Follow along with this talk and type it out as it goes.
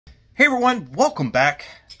Hey everyone, welcome back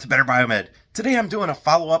to Better Biomed. Today I'm doing a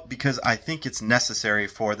follow-up because I think it's necessary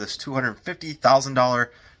for this $250,000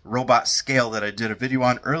 robot scale that I did a video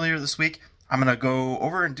on earlier this week. I'm going to go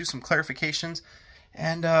over and do some clarifications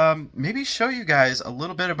and maybe show you guys a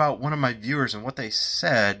little bit about one of my viewers and what they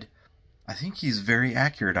said. I think he's very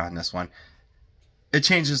accurate on this one. It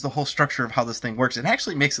changes the whole structure of how this thing works and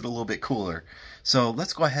actually makes it a little bit cooler. So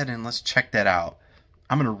let's go ahead and let's check that out.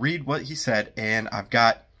 I'm going to read what he said, and I've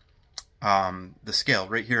got the scale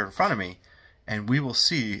right here in front of me, and we will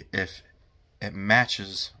see if it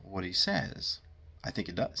matches what he says. I think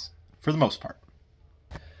it does, for the most part.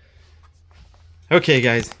 Okay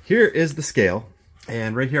guys, here is the scale,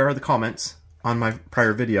 and right here are the comments on my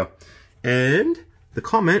prior video. And the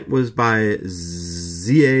comment was by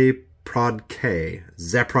Zaprodka.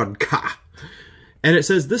 And it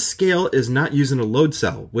says, this scale is not using a load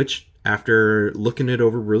cell, which after looking it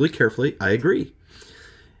over really carefully, I agree.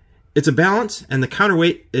 It's a balance, and the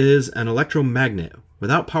counterweight is an electromagnet.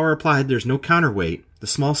 Without power applied, there's no counterweight. The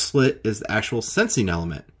small slit is the actual sensing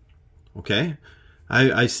element. Okay,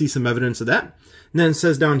 I see some evidence of that. And then it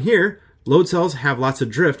says down here, load cells have lots of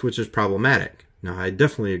drift, which is problematic. Now, I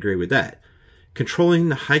definitely agree with that. Controlling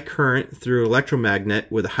the high current through electromagnet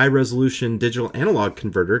with a high-resolution digital analog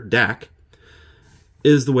converter, DAC,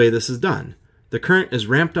 is the way this is done. The current is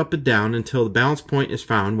ramped up and down until the balance point is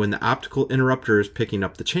found when the optical interrupter is picking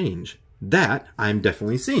up the change. That I'm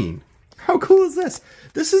definitely seeing. How cool is this?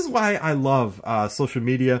 This is why I love social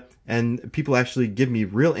media, and people actually give me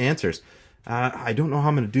real answers. I don't know how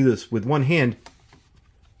I'm going to do this with one hand.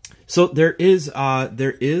 So there is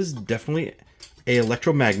definitely a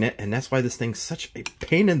electromagnet, and that's why this thing's such a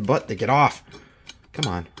pain in the butt to get off. Come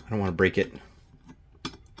on, I don't want to break it.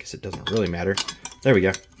 Guess it doesn't really matter. There we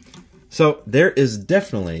go. So there is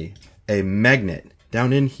definitely a magnet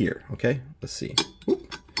down in here. Okay, let's see.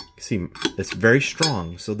 Oop. See, it's very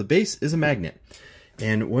strong. So the base is a magnet.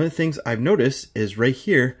 And one of the things I've noticed is right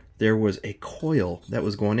here, there was a coil that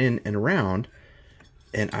was going in and around.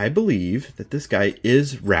 And I believe that this guy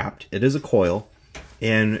is wrapped. It is a coil.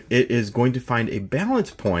 And it is going to find a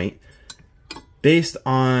balance point based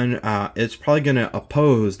on, it's probably going to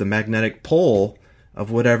oppose the magnetic pole of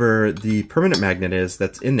whatever the permanent magnet is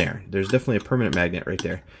that's in there. There's definitely a permanent magnet right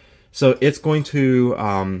there. So it's going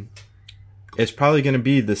to, it's probably going to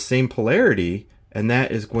be the same polarity, and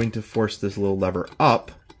that is going to force this little lever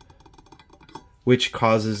up, which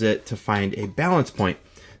causes it to find a balance point.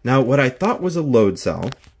 Now, what I thought was a load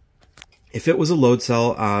cell, if it was a load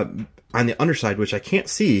cell on the underside, which I can't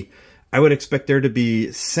see, I would expect there to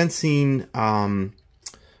be sensing,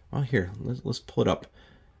 well, here, let's pull it up.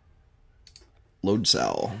 Load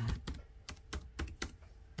cell.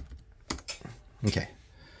 Okay,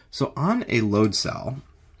 so on a load cell,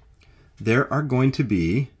 there are going to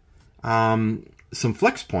be some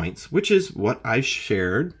flex points, which is what I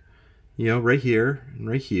shared, you know, right here and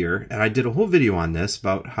right here. And I did a whole video on this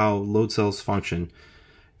about how load cells function.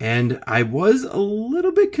 And I was a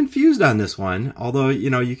little bit confused on this one, although, you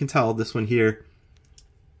know, you can tell this one here,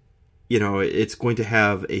 you know, it's going to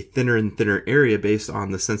have a thinner and thinner area based on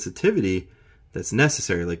the sensitivity that's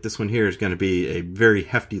necessary. Like this one here is going to be a very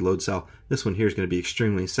hefty load cell. This one here is going to be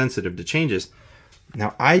extremely sensitive to changes.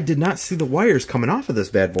 Now, I did not see the wires coming off of this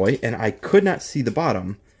bad boy, and I could not see the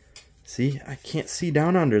bottom. See, I can't see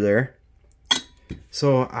down under there.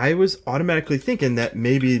 So I was automatically thinking that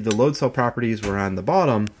maybe the load cell properties were on the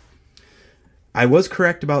bottom. I was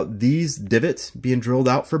correct about these divots being drilled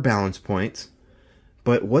out for balance points.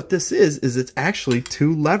 But what this is it's actually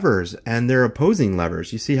two levers, and they're opposing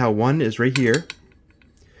levers. You see how one is right here,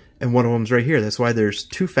 and one of them's right here. That's why there's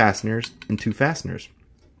two fasteners and two fasteners.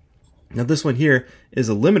 Now this one here is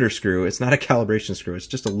a limiter screw. It's not a calibration screw. It's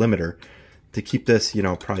just a limiter to keep this, you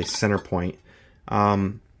know, probably center point.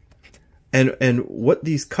 And what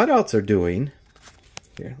these cutouts are doing,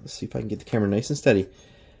 here, let's see if I can get the camera nice and steady.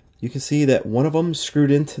 You can see that one of them screwed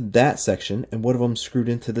into that section, and one of them screwed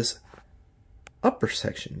into this upper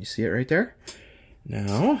section. You see it right there?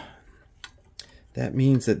 Now, that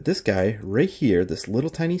means that this guy right here, this little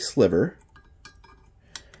tiny sliver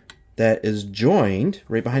that is joined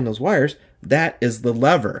right behind those wires, that is the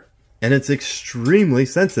lever. And it's extremely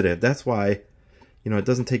sensitive. That's why, you know, it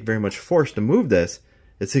doesn't take very much force to move this.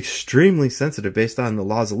 It's extremely sensitive based on the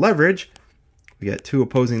laws of leverage. We got two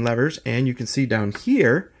opposing levers, and you can see down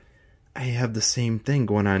here, I have the same thing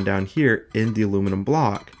going on down here in the aluminum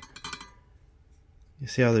block. You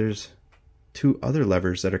see how there's two other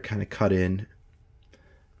levers that are kind of cut in.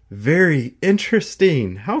 Very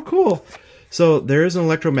interesting. How cool. So there is an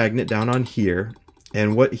electromagnet down on here,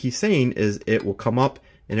 and what he's saying is it will come up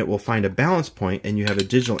and it will find a balance point, and you have a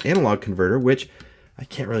digital analog converter, which I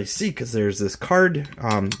can't really see because there's this card,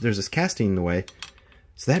 there's this casting in the way.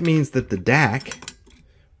 So that means that the DAC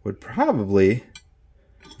would probably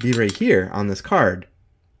be right here on this card.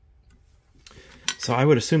 So I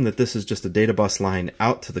would assume that this is just a data bus line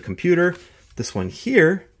out to the computer. This one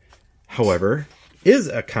here, however, is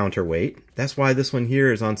a counterweight. That's why this one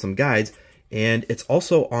here is on some guides, and it's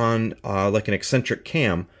also on like an eccentric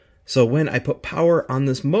cam. So when I put power on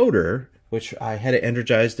this motor, which I had it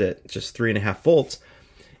energized at just 3.5 volts,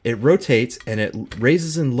 it rotates and it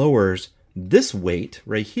raises and lowers this weight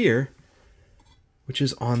right here, which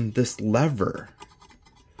is on this lever.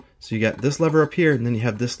 So you got this lever up here, and then you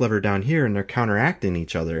have this lever down here, and they're counteracting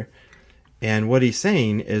each other. And what he's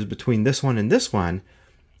saying is between this one and this one,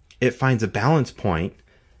 it finds a balance point,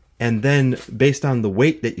 and then based on the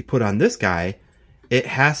weight that you put on this guy, it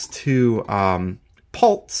has to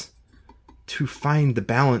pulse to find the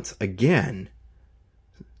balance again.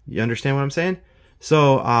 You understand what I'm saying?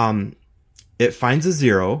 So it finds a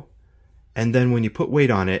 0, and then when you put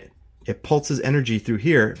weight on it, it pulses energy through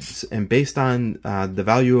here, and based on the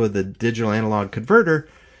value of the digital analog converter,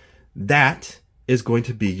 that is going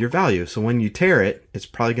to be your value. So when you tear it, it's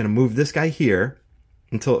probably going to move this guy here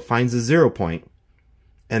until it finds a 0 point,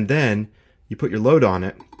 and then you put your load on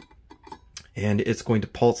it, and it's going to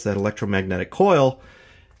pulse that electromagnetic coil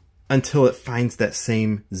until it finds that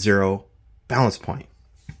same 0 balance point.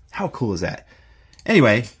 How cool is that?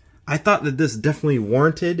 Anyway, I thought that this definitely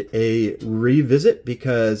warranted a revisit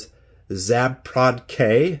because Zabprod,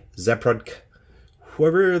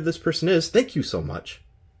 whoever this person is, thank you so much.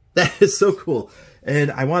 That is so cool.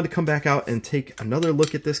 And I wanted to come back out and take another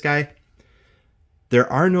look at this guy.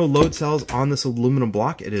 There are no load cells on this aluminum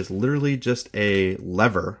block. It is literally just a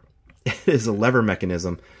lever. It is a lever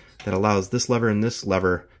mechanism that allows this lever and this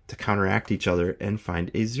lever to counteract each other and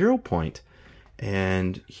find a 0 point.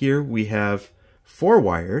 And here we have 4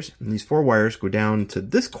 wires, and these 4 wires go down to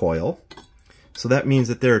this coil. So that means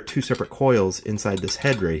that there are 2 separate coils inside this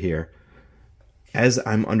head right here, as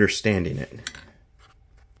I'm understanding it.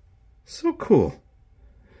 So cool.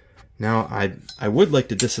 Now I would like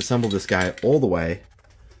to disassemble this guy all the way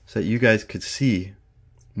so that you guys could see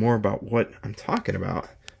more about what I'm talking about.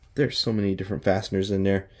 There's so many different fasteners in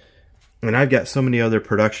there, and I've got so many other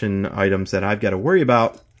production items that I've got to worry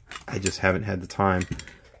about. I just haven't had the time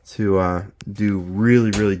to do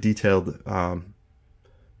really detailed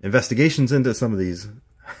investigations into some of these.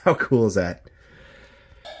 How cool is that?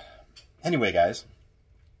 Anyway, guys,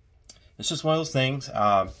 it's just one of those things.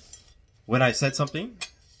 When I said something,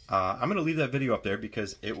 I'm going to leave that video up there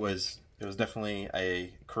because it was definitely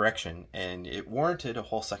a correction, and it warranted a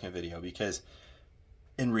whole second video because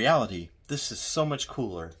in reality, this is so much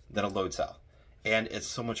cooler than a load cell, and it's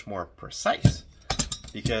so much more precise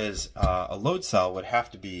because a load cell would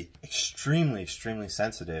have to be extremely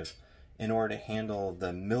sensitive in order to handle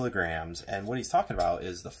the milligrams. And what he's talking about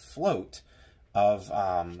is the float of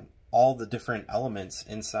all the different elements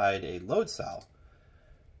inside a load cell.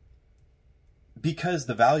 Because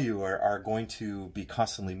the value are going to be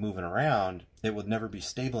constantly moving around, it would never be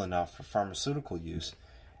stable enough for pharmaceutical use.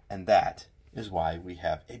 And that is why we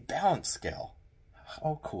have a balance scale.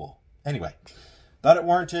 Oh, cool. Anyway, thought it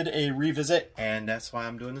warranted a revisit, and that's why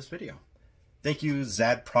I'm doing this video. Thank you,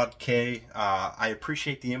 Zabprod. I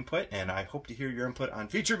appreciate the input, and I hope to hear your input on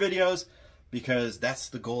future videos, because that's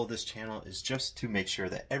the goal of this channel, is just to make sure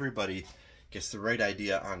that everybody gets the right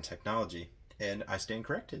idea on technology, and I stand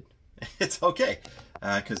corrected. It's okay,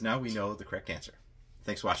 because now we know the correct answer.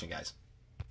 Thanks for watching, guys.